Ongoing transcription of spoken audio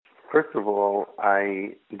First of all,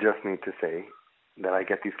 I just need to say that I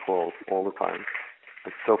get these calls all the time.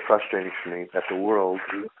 It's so frustrating to me that the world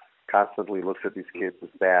constantly looks at these kids as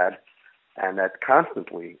bad, and that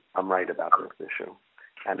constantly I'm right about this issue.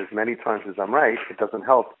 And as many times as I'm right, it doesn't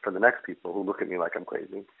help for the next people who look at me like I'm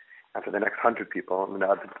crazy. And for the next 100 people, and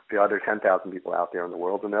the other 10,000 people out there in the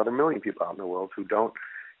world, and the other million people out in the world who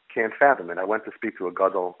can't fathom it. I went to speak to a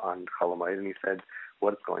gadol on Chalamayit, and he said,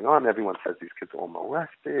 what's going on? Everyone says these kids are all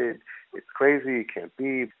molested. It's crazy. It can't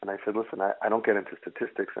be. And I said, listen, I don't get into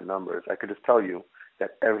statistics and numbers. I could just tell you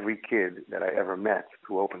that every kid that I ever met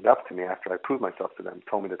who opened up to me after I proved myself to them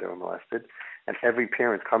told me that they were molested. And every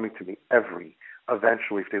parent coming to me,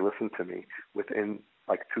 eventually, if they listen to me, within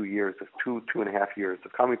like 2 years, 2.5 years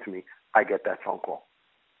of coming to me, I get that phone call.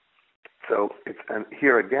 So and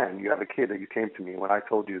here again, you have a kid that you came to me when I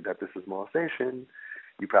told you that this is molestation.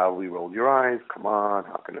 You probably rolled your eyes. Come on,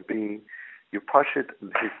 how can it be? You push it.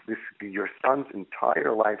 Your son's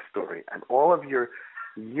entire life story and all of your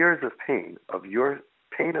years of pain of your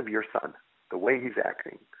son, the way he's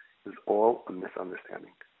acting, is all a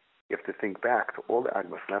misunderstanding. You have to think back to all the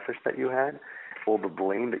agmas nefesh that you had, all the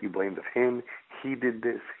blame that you blamed of him. He did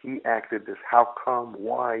this. He acted this. How come?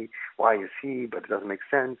 Why? Why is he? But it doesn't make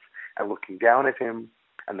sense. And looking down at him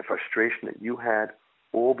and the frustration that you had,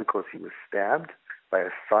 all because he was stabbed by a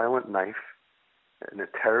silent knife in a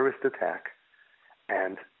terrorist attack,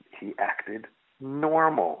 and he acted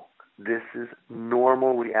normal. This is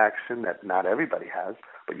normal reaction that not everybody has,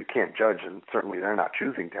 but you can't judge, and certainly they're not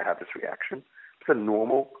choosing to have this reaction. It's a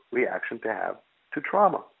normal reaction to have to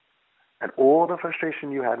trauma. And all the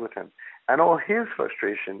frustration you had with him, and all his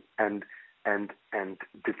frustration and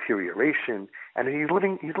deterioration, and he's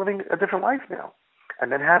living a different life now.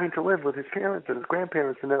 And then having to live with his parents and his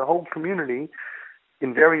grandparents and the whole community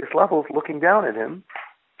in various levels looking down at him,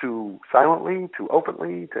 to silently, to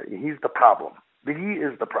openly, he's the problem. He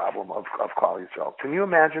is the problem of Klal Yisrael. Can you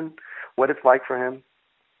imagine what it's like for him?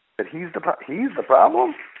 That he's the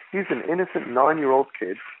problem? He's an innocent 9-year-old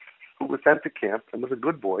kid who was sent to camp and was a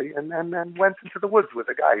good boy and then went into the woods with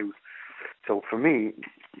a guy who's... So for me,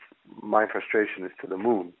 my frustration is to the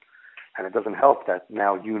moon. And it doesn't help that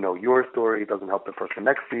now you know your story. It doesn't help the person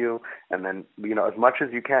next to you. And then, as much as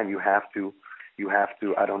you can, you have to,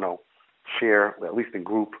 I don't know, share, at least in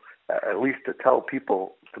group, at least to tell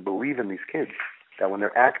people to believe in these kids, that when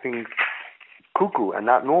they're acting cuckoo and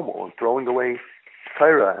not normal and throwing away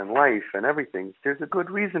Torah and life and everything, there's a good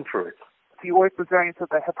reason for it. You always was very into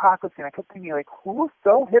the hypocrisy, and I kept thinking, like, who's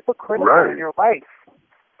so hypocritical in your life?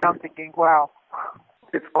 And I'm thinking, wow.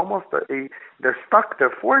 It's almost they're stuck, they're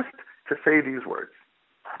forced to say these words.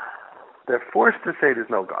 They're forced to say there's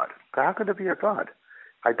no God. So how could there be a God?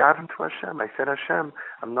 I davened to Hashem. I said, Hashem,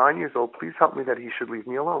 I'm 9 years old. Please help me that he should leave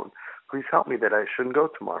me alone. Please help me that I shouldn't go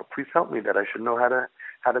tomorrow. Please help me that I should know how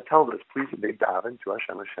to tell this. Please, they daven to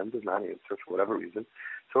Hashem. Hashem does not answer for whatever reason.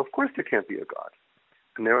 So of course there can't be a God.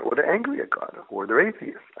 And they're angry at God, or they're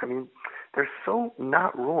atheists. I mean, they're so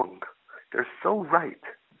not wrong. They're so right.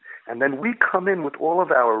 And then we come in with all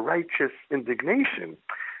of our righteous indignation.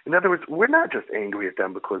 In other words, we're not just angry at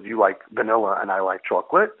them because you like vanilla and I like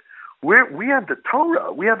chocolate. We have the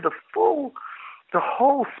Torah. We have the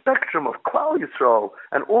whole spectrum of Klal Yisrael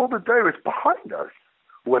and all the Deiros behind us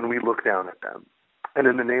when we look down at them. And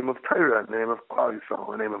in the name of Torah, in the name of Klal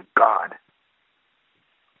Yisrael, in the name of God.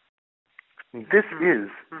 This is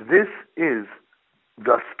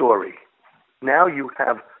the story. Now you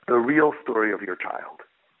have the real story of your child.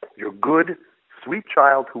 Your good, sweet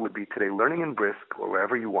child who would be today learning in Brisk or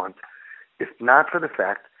wherever you want, if not for the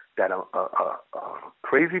fact that a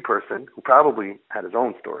crazy person who probably had his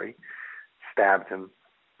own story stabbed him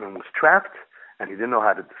and was trapped, and he didn't know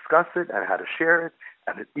how to discuss it and how to share it,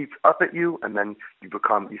 and it eats up at you, and then you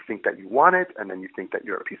think that you want it, and then you think that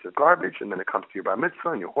you're a piece of garbage, and then it comes to your bar mitzvah,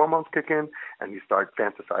 and your hormones kick in, and you start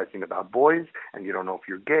fantasizing about boys, and you don't know if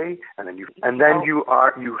you're gay, and then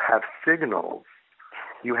you have signals.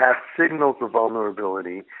 You have signals of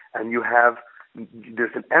vulnerability, and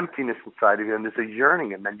there's an emptiness inside of you, and there's a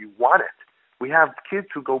yearning, and then you want it. We have kids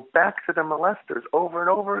who go back to the molesters over and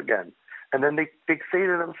over again, and then they say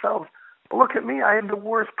to themselves, look at me, I am the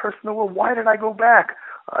worst person in the world. Why did I go back?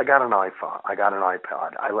 I got an iPhone. I got an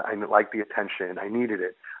iPod. I like the attention. I needed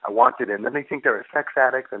it. I wanted it. And then they think they're a sex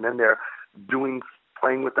addict, and then they're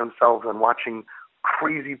playing with themselves and watching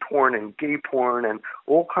crazy porn and gay porn and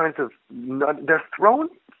all kinds of... They're thrown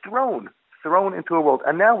into a world.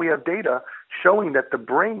 And now we have data showing that the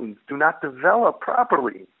brains do not develop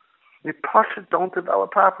properly. The pashas don't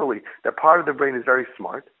develop properly. That part of the brain is very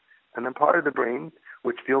smart, and then part of the brain,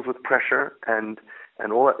 which deals with pressure and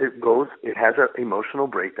And all it has an emotional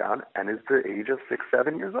breakdown and is the age of 6,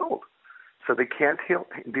 7 years old. So they can't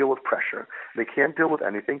deal with pressure. They can't deal with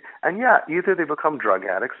anything. And yeah, either they become drug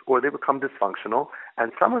addicts or they become dysfunctional.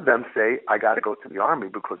 And some of them say, I got to go to the army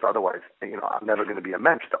because otherwise, I'm never going to be a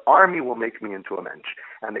mensch. The army will make me into a mensch.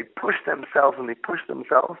 And they push themselves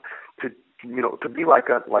to, to be like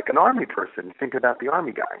an army person. Think about the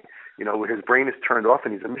army guy, where his brain is turned off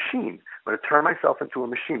and he's a machine. I'm going to turn myself into a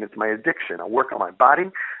machine. It's my addiction. I'll work on my body.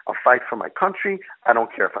 I'll fight for my country. I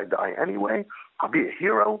don't care if I die anyway. I'll be a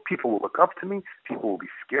hero. People will look up to me. People will be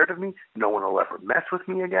scared of me. No one will ever mess with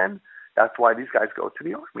me again. That's why these guys go to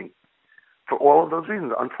the army. For all of those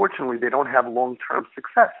reasons. Unfortunately, they don't have long-term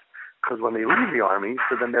success because when they leave the army,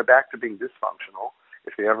 so then they're back to being dysfunctional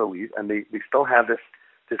if they ever leave, and they still have this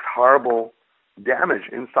horrible damage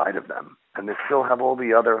inside of them, and they still have all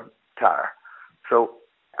the other tar. So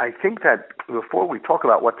I think that before we talk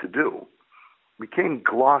about what to do, we can't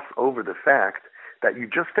gloss over the fact that you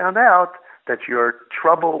just found out that your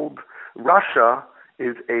troubled Russia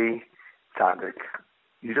is a tzaddik.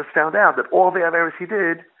 You just found out that all the Averos he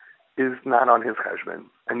did is not on his cheshbon.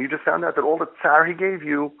 And you just found out that all the tzar he gave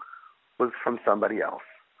you was from somebody else.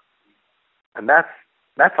 And that's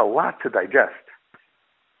a lot to digest.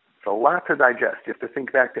 It's a lot to digest. You have to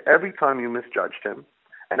think back to every time you misjudged him,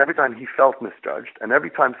 and every time he felt misjudged, and every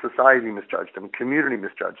time society misjudged him, community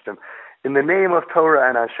misjudged him, in the name of Torah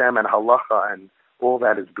and Hashem and halacha and all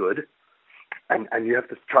that is good. And you have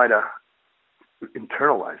to try to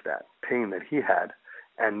internalize that pain that he had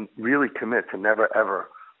and really commit to never, ever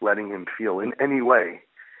letting him feel in any way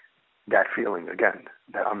that feeling again,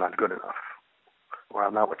 that I'm not good enough or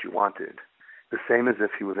I'm not what you wanted. The same as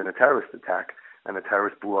if he was in a terrorist attack and the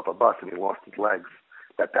terrorist blew up a bus and he lost his legs,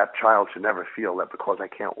 that child should never feel that because I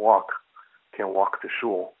can't walk to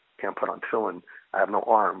shul, can't put on tefillin, I have no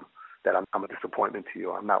arm, that I'm a disappointment to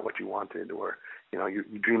you, I'm not what you wanted, or you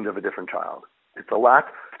dreamed of a different child. It's a lot,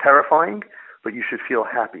 terrifying, but you should feel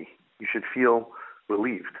happy. You should feel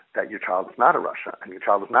relieved that your child is not a Russia and your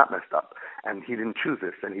child is not messed up and he didn't choose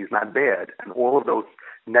this and he's not bad. And all of those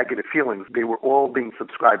negative feelings, they were all being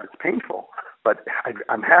subscribed. It's painful, but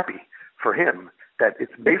I'm happy for him that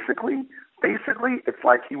it's basically it's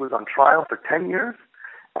like he was on trial for 10 years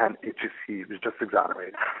and he was just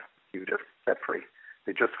exonerated. He was just set free.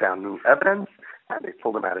 They just found new evidence, and they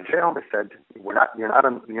pulled him out of jail. They said, we're not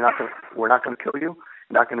going to kill you.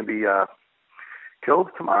 You're not going to be killed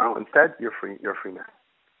tomorrow. Instead, you're free. You're a free man.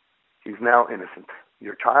 He's now innocent.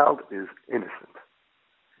 Your child is innocent,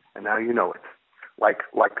 and now you know it. Like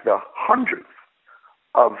the hundreds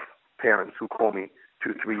of parents who call me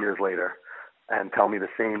 2-3 years later and tell me the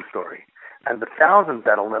same story, and the thousands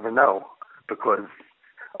that'll never know because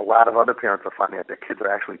a lot of other parents are finding out their kids are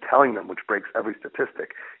actually telling them, which breaks every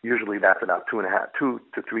statistic. Usually that's about 2 to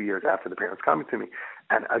 3 years after the parents coming to me.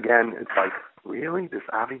 And again, it's like, really? This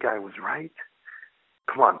Avi guy was right?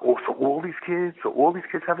 Come on. So all these kids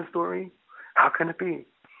have a story? How can it be?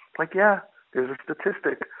 Like, yeah, there's a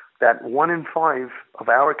statistic that 1 in 5 of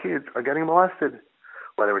our kids are getting molested.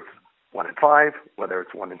 Whether it's 1 in 5, whether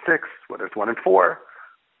it's 1 in 6, whether it's 1 in 4.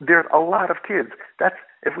 There's a lot of kids.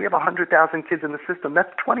 If we have 100,000 kids in the system,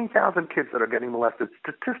 that's 20,000 kids that are getting molested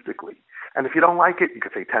statistically. And if you don't like it, you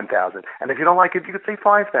could say 10,000. And if you don't like it, you could say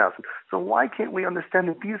 5,000. So why can't we understand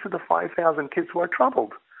that these are the 5,000 kids who are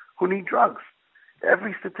troubled, who need drugs?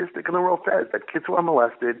 Every statistic in the world says that kids who are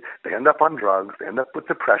molested, they end up on drugs, they end up with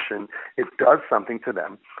depression. It does something to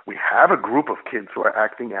them. We have a group of kids who are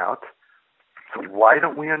acting out. So why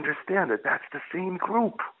don't we understand that that's the same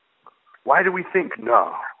group? Why do we think,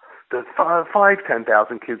 no, the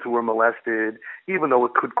 10,000 kids who were molested, even though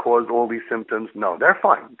it could cause all these symptoms, no, they're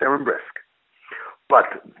fine. They're in risk.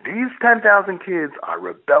 But these 10,000 kids are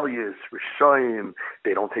rebellious, rishoyim,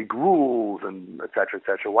 they don't take rules, and et cetera, et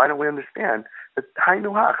cetera. Why don't we understand that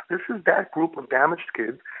this is that group of damaged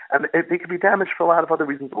kids, and they could be damaged for a lot of other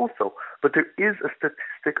reasons also, but there is a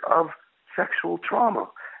statistic of sexual trauma,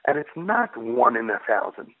 and it's not 1 in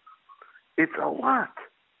 1,000. It's a lot.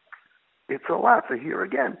 It's a lot. So here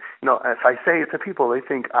again, as I say it to people, they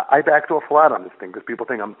think I backed off a lot on this thing because people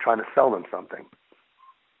think I'm trying to sell them something.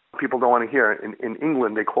 People don't want to hear it. In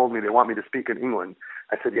England, they called me. They want me to speak in England.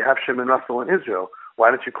 I said, you have Shimon Russell in Israel. Why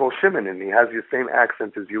don't you call Shimon? And he has the same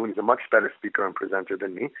accent as you, and he's a much better speaker and presenter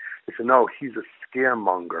than me. They said, no, he's a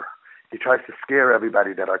scaremonger. He tries to scare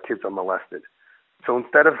everybody that our kids are molested. So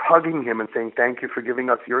instead of hugging him and saying, thank you for giving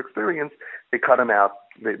us your experience, they cut him out.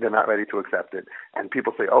 They're not ready to accept it. And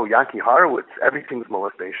people say, oh, Yankee Horowitz, everything's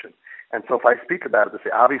molestation. And so if I speak about it, they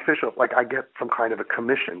say, Avi Fisher, like I get some kind of a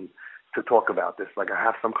commission to talk about this. Like I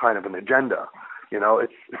have some kind of an agenda.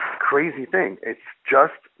 It's a crazy thing. It's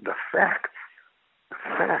just the facts. The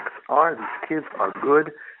facts are these kids are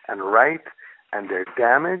good and right, and they're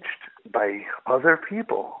damaged by other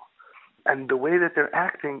people. And the way that they're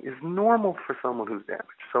acting is normal for someone who's damaged.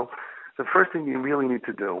 So the first thing you really need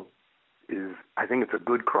to do is, I think it's a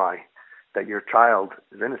good cry that your child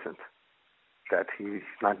is innocent, that he's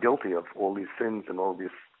not guilty of all these sins and all these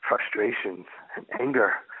frustrations and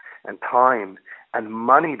anger and time and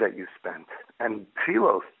money that you spent and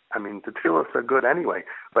tefillos. I mean, the tefillos are good anyway,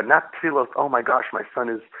 but not tefillos, oh my gosh, my son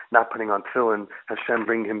is not putting on tefillin, Hashem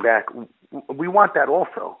bring him back. We want that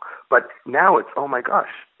also. But now it's, oh my gosh,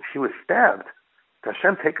 he was stabbed.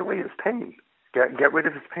 Hashem, take away his pain. Get rid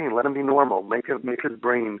of his pain. Let him be normal. Make his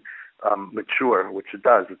brain mature, which it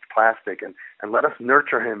does. It's plastic. And let us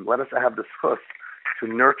nurture him. Let us have this chus to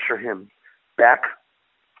nurture him back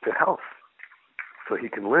to health so he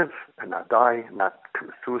can live and not die, not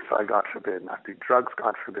commit suicide, God forbid, not do drugs,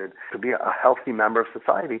 God forbid, to be a healthy member of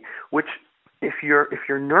society, which if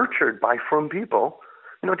you're nurtured by frum people,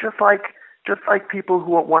 just like people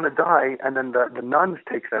who want to die and then the nuns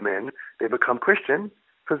take them in, they become Christian,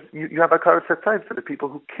 because you have a karas hatzayv for the people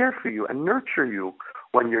who care for you and nurture you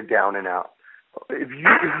when you're down and out. If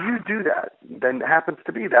you do that, then it happens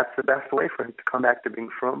to be that's the best way for him to come back to being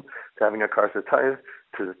frum, to having a karas hatzayv,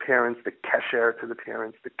 to the parents, the kesher to the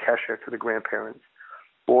parents, the kesher to the grandparents,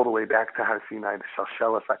 all the way back to Har Sinai, the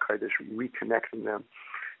Shalshelas HaKodesh, reconnecting them.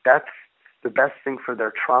 That's the best thing for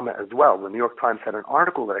their trauma as well. The New York Times had an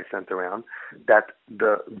article that I sent around that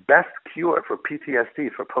the best cure for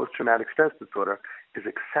PTSD, for post-traumatic stress disorder, is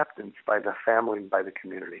acceptance by the family and by the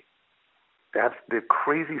community. They have the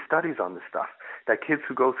crazy studies on this stuff, that kids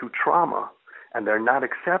who go through trauma and they're not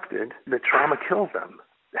accepted, the trauma kills them.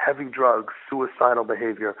 Heavy drugs, suicidal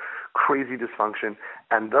behavior, crazy dysfunction,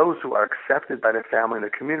 and those who are accepted by their family and the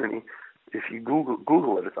community, if you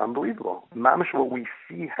Google it, it's unbelievable. Mamish, what we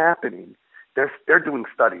see happening, they're doing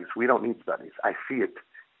studies. We don't need studies. I see it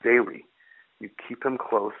daily. You keep him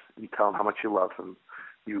close. You tell him how much you love him.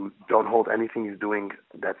 You don't hold anything he's doing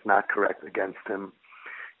that's not correct against him.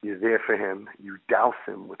 You're there for him. You douse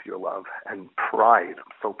him with your love and pride.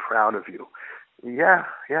 I'm so proud of you. Yeah,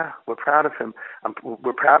 we're proud of him.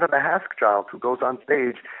 We're proud of a Hask child who goes on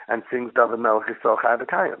stage and sings David Melech Yisrael Chai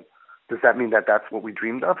V'Kayim. Does that mean that that's what we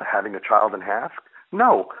dreamed of, having a child in Hask?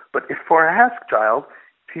 No, but if for a Hask child,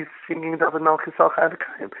 he's singing David Melech Yisrael Chai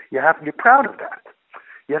V'Kayim. You're proud of that.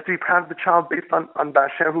 You have to be proud of the child based on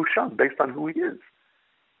Basher Hu Sham, based on who he is.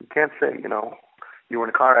 You can't say, you were in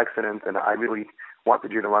a car accident and I really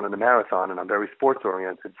wanted you to run in the marathon, and I'm very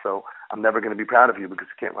sports-oriented, so I'm never going to be proud of you because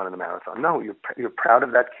you can't run in the marathon. No, you're proud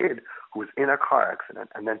of that kid who was in a car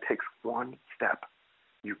accident and then takes one step.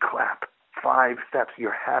 You clap. 5 steps.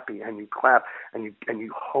 You're happy, and you clap, and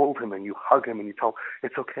you hold him, and you hug him, and you tell him,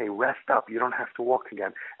 it's okay, rest up. You don't have to walk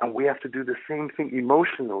again. And we have to do the same thing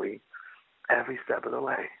emotionally every step of the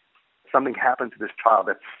way. Something happened to this child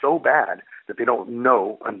that's so bad that they don't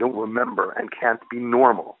know and don't remember and can't be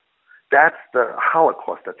normal. That's the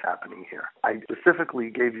Holocaust that's happening here. I specifically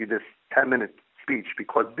gave you this 10-minute speech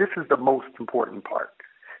because this is the most important part.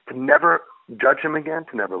 To never judge him again,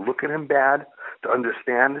 to never look at him bad, to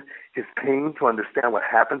understand his pain, to understand what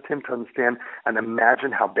happened to him, to understand and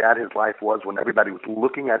imagine how bad his life was when everybody was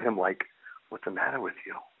looking at him like, what's the matter with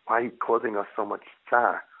you? Why are you causing us so much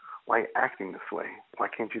tsar? Why are you acting this way? Why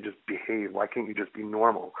can't you just behave? Why can't you just be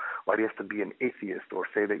normal? Why do you have to be an atheist or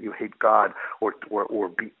say that you hate God or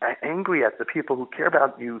be angry at the people who care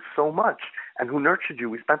about you so much and who nurtured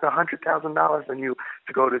you? We spent $100,000 on you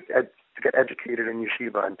to go to get educated in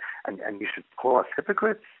yeshiva, and you should call us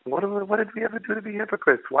hypocrites? What did we ever do to be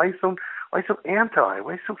hypocrites? Why are you so anti?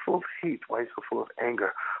 Why are you so full of hate? Why are you so full of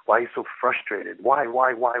anger? Why are you so frustrated? Why?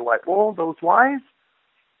 All those whys?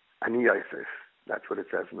 Ani Yosef. That's what it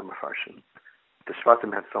says in the Mefarshim. The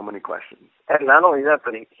Shvatim had so many questions. And not only that,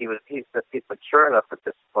 but he's mature enough at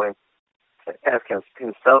this point to ask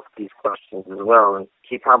himself these questions as well. And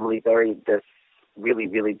he probably buried this really,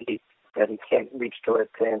 really deep that he can't reach to it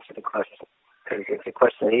to answer the question. It's a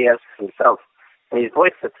question he asks himself. And he's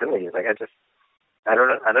voiced it to me. He's like, I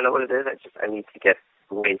don't know what it is. I need to get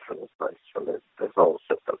away from this place, from this whole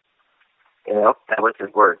system. That was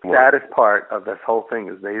his word. The saddest part of this whole thing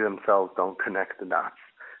is they themselves don't connect the dots.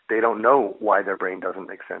 They don't know why their brain doesn't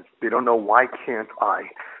make sense. They don't know why can't I.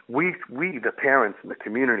 We, the parents and the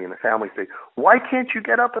community and the family say, why can't you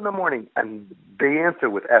get up in the morning? And they answer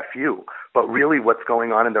with F you. But really what's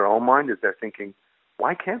going on in their own mind is they're thinking,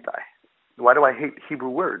 why can't I? Why do I hate Hebrew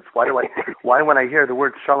words? Why when I hear the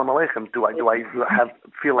word Shalom Aleichem, do I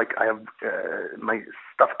feel like I have my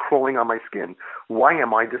stuff crawling on my skin? Why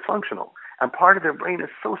am I dysfunctional? And part of their brain is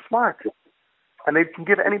so smart. And they can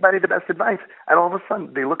give anybody the best advice. And all of a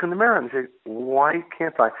sudden, they look in the mirror and say, why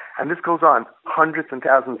can't I? And this goes on hundreds and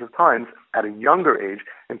thousands of times at a younger age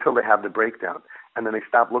until they have the breakdown. And then they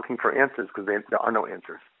stop looking for answers because there are no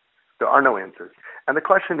answers. There are no answers. And the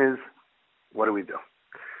question is, what do we do?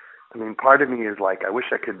 I mean, part of me is like, I wish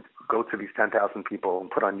I could go to these 10,000 people and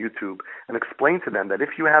put on YouTube and explain to them that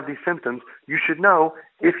if you have these symptoms, you should know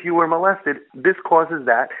if you were molested, this causes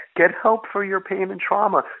that. Get help for your pain and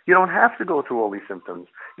trauma. You don't have to go through all these symptoms.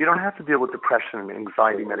 You don't have to deal with depression and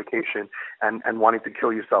anxiety medication and wanting to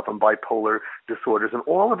kill yourself and bipolar disorders. And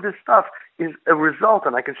all of this stuff is a result,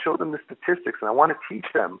 and I can show them the statistics, and I want to teach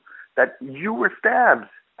them that you were stabbed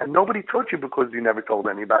and nobody taught you because you never told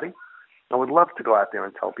anybody. I would love to go out there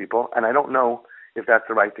and tell people, and I don't know if that's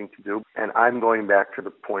the right thing to do. And I'm going back to the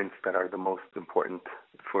points that are the most important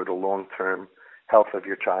for the long-term health of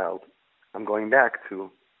your child. I'm going back to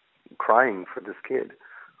crying for this kid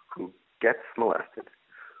who gets molested,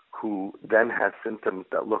 who then has symptoms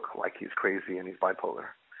that look like he's crazy and he's bipolar,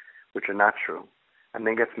 which are not true, and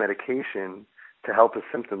then gets medication to help his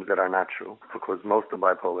symptoms that are not true, because most of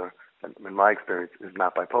bipolar, in my experience, is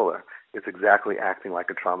not bipolar. It's exactly acting like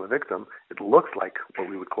a trauma victim. It looks like what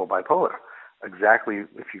we would call bipolar. Exactly,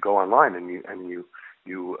 if you go online and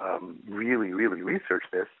you really, really research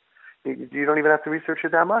this, you don't even have to research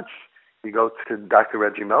it that much. You go to Dr.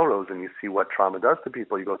 Reggie Melrose and you see what trauma does to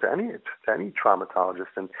people. You go to any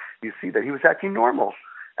traumatologist and you see that he was acting normal.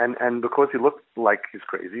 And because he looked like he's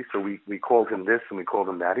crazy, so we called him this and we called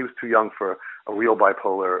him that. He was too young for a real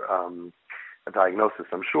bipolar a diagnosis,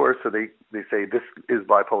 I'm sure. So they say this is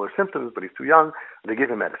bipolar symptoms, but he's too young. They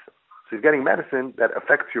give him medicine. So he's getting medicine that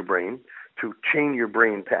affects your brain to chain your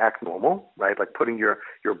brain to act normal, right? Like putting your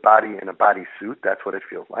body in a bodysuit. That's what it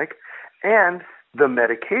feels like. And the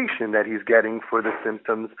medication that he's getting for the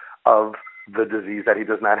symptoms of the disease that he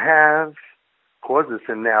does not have causes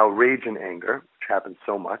him now rage and anger, which happens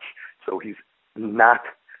so much. So he's not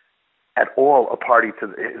at all a party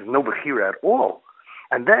to, is no Bechira at all.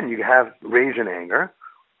 And then you have rage and anger,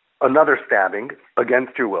 another stabbing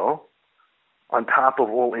against your will, on top of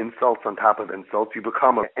all insults, on top of insults. You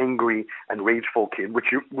become an angry and rageful kid,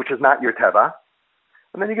 which is not your teva.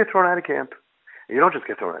 And then you get thrown out of camp. And you don't just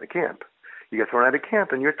get thrown out of camp. You get thrown out of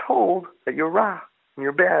camp and you're told that you're rah and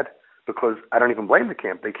you're bad, because I don't even blame the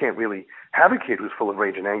camp. They can't really have a kid who's full of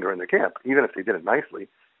rage and anger in their camp, even if they did it nicely.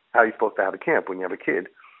 How are you supposed to have a camp when you have a kid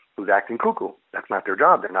who's acting cuckoo? That's not their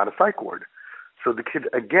job. They're not a psych ward. So the kid,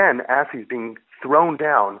 again, as he's being thrown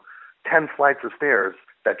down 10 flights of stairs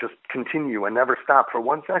that just continue and never stop for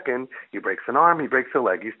 1 second, he breaks an arm, he breaks a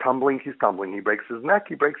leg, he's tumbling, he breaks his neck,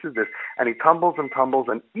 he breaks his this, and he tumbles,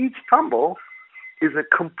 and each tumble is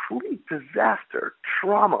a complete disaster,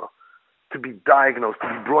 trauma, to be diagnosed, to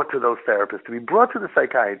be brought to those therapists, to be brought to the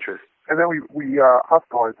psychiatrist. And then we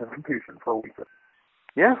hospitalize him inpatient for a week.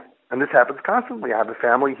 Yeah. And this happens constantly. I have a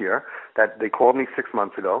family here that they called me 6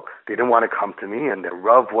 months ago. They didn't want to come to me, and their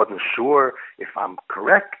Rav wasn't sure if I'm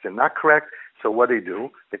correct and not correct. So what they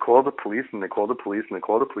do, they call the police, and they call the police, and they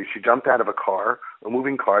call the police. She jumped out of a car, a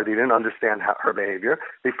moving car. They didn't understand her behavior.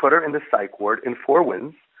 They put her in the psych ward in Four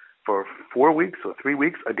Winds for 4 weeks or 3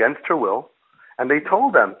 weeks against her will. And they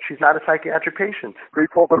told them she's not a psychiatric patient. They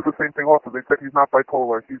told us the same thing also. They said he's not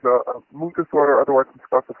bipolar. He's a mood disorder, otherwise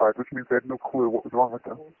unspecified, which means they had no clue what was wrong with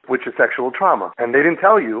him. Which is sexual trauma. And they didn't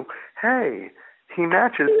tell you, hey, he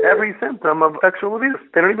matches every symptom of sexual abuse.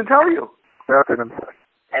 They don't even tell you. That they didn't say.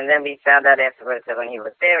 And then we found out afterwards that when he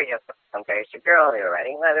was there, he was some very girl, they were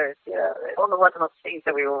writing letters, all the wonderful things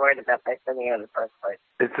that we were worried about by sending him in the first place.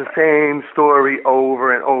 It's the same story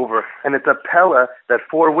over and over. And it's a Pella that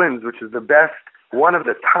Four Winds, which is the best, one of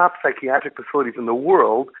the top psychiatric facilities in the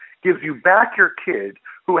world, gives you back your kid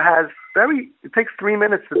who has it takes 3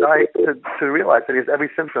 minutes to realize that he has every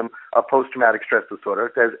symptom of post-traumatic stress disorder.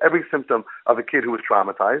 It has every symptom of a kid who was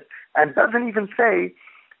traumatized, and doesn't even say,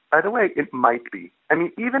 by the way, it might be. I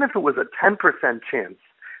mean, even if it was a 10% chance,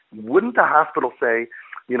 wouldn't the hospital say,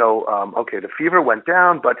 okay, the fever went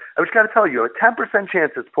down, but I just got to tell you, a 10%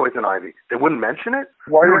 chance it's poison ivy. They wouldn't mention it?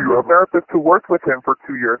 Why didn't the therapist who worked with him for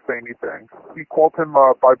 2 years say anything? He called him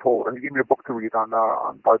bipolar. He gave me a book to read on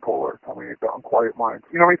bipolar, told me on Quiet Minds.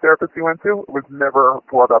 You know how many therapists he went to? It was never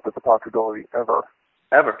brought up as a possibility, ever.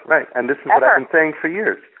 Ever, right. And this is what I've been saying for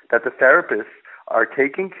years, that the therapists are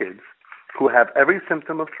taking kids who have every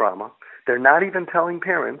symptom of trauma. They're not even telling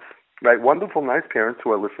parents, right? Wonderful, nice parents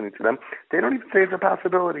who are listening to them, they don't even say it's a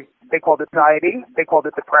possibility. They called it anxiety. They called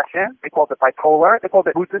it depression. They called it bipolar. They called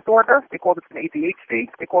it mood disorder. They called it an ADHD.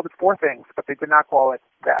 They called it 4 things, but they did not call it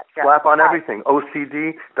that. Slap on everything.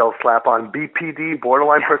 OCD, they'll slap on BPD,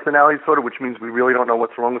 borderline personality disorder, which means we really don't know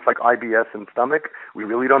what's wrong. It's like IBS and stomach. We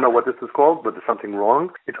really don't know what this is called, but there's something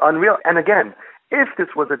wrong. It's unreal. And again, if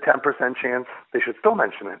this was a 10% chance, they should still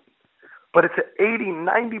mention it. But it's an 80,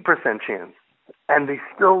 90% chance. And they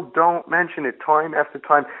still don't mention it time after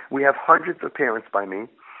time. We have hundreds of parents by me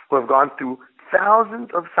who have gone through thousands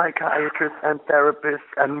of psychiatrists and therapists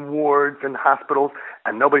and wards and hospitals,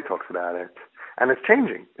 and nobody talks about it. And it's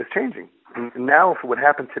changing. It's changing. And now, if it would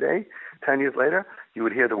happen today, 10 years later, you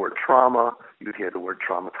would hear the word trauma, you would hear the word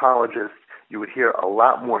traumatologist, you would hear a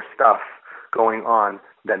lot more stuff going on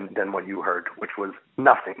than what you heard, which was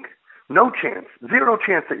nothing. No chance, 0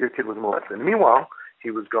 chance that your kid was molested. And meanwhile,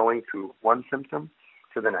 he was going through one symptom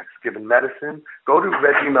to the next, given medicine. Go to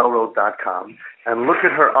ReggieMelrose.com and look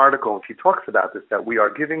at her article. And she talks about this, that we are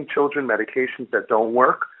giving children medications that don't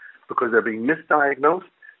work because they're being misdiagnosed,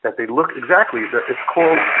 that they look exactly, it's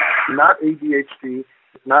called not ADHD,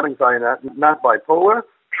 not anxiety, not bipolar,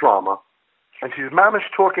 trauma. And she's mamish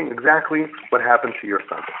talking exactly what happened to your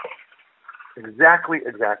son. Exactly.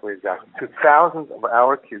 To thousands of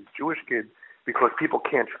our kids, Jewish kids, because people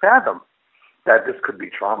can't fathom that this could be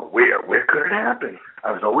trauma. Where could it happen?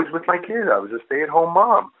 I was always with my kid. I was a stay-at-home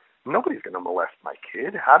mom. Nobody's going to molest my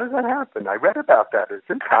kid. How does that happen? I read about that. It's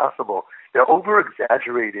impossible. They're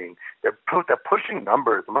over-exaggerating. They're pushing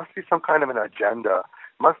numbers. There must be some kind of an agenda.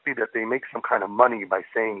 It must be that they make some kind of money by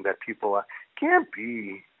saying that people are. Can't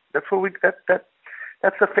be. That's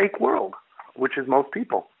a fake world, which is most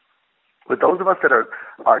people. But those of us that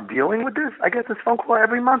are dealing with this, I get this phone call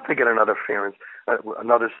every month. I get another parent,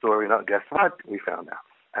 another story. Guess what? We found out.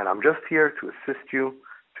 And I'm just here to assist you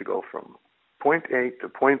to go from point A to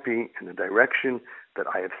point B in the direction that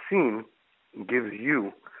I have seen gives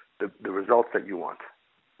you the results that you want.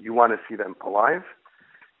 You want to see them alive.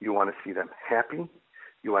 You want to see them happy.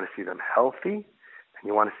 You want to see them healthy. And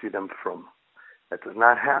you want to see them from. That does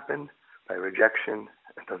not happen by rejection.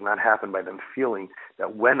 It does not happen by them feeling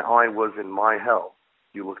that when I was in my hell,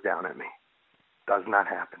 you look down at me. Does not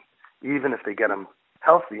happen. Even if they get them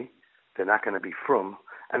healthy, they're not going to be frum.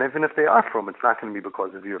 And even if they are frum, it's not going to be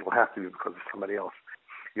because of you. It will have to be because of somebody else.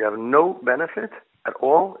 You have no benefit at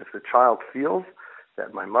all if the child feels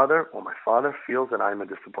that my mother or my father feels that I'm a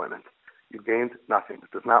disappointment. You've gained nothing.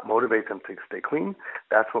 It does not motivate them to stay clean.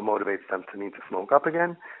 That's what motivates them to need to smoke up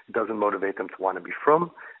again. It doesn't motivate them to want to be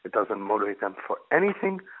frum. It doesn't motivate them for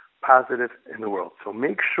anything positive in the world. So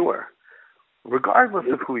make sure, regardless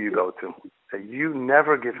of who you go to, that you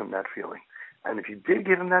never give him that feeling. And if you did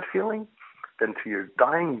give him that feeling, then to your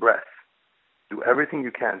dying breath, do everything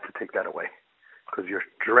you can to take that away, because you're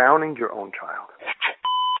drowning your own child.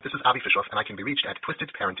 This is Avi Fishoff, and I can be reached at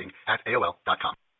twistedparenting@AOL.com.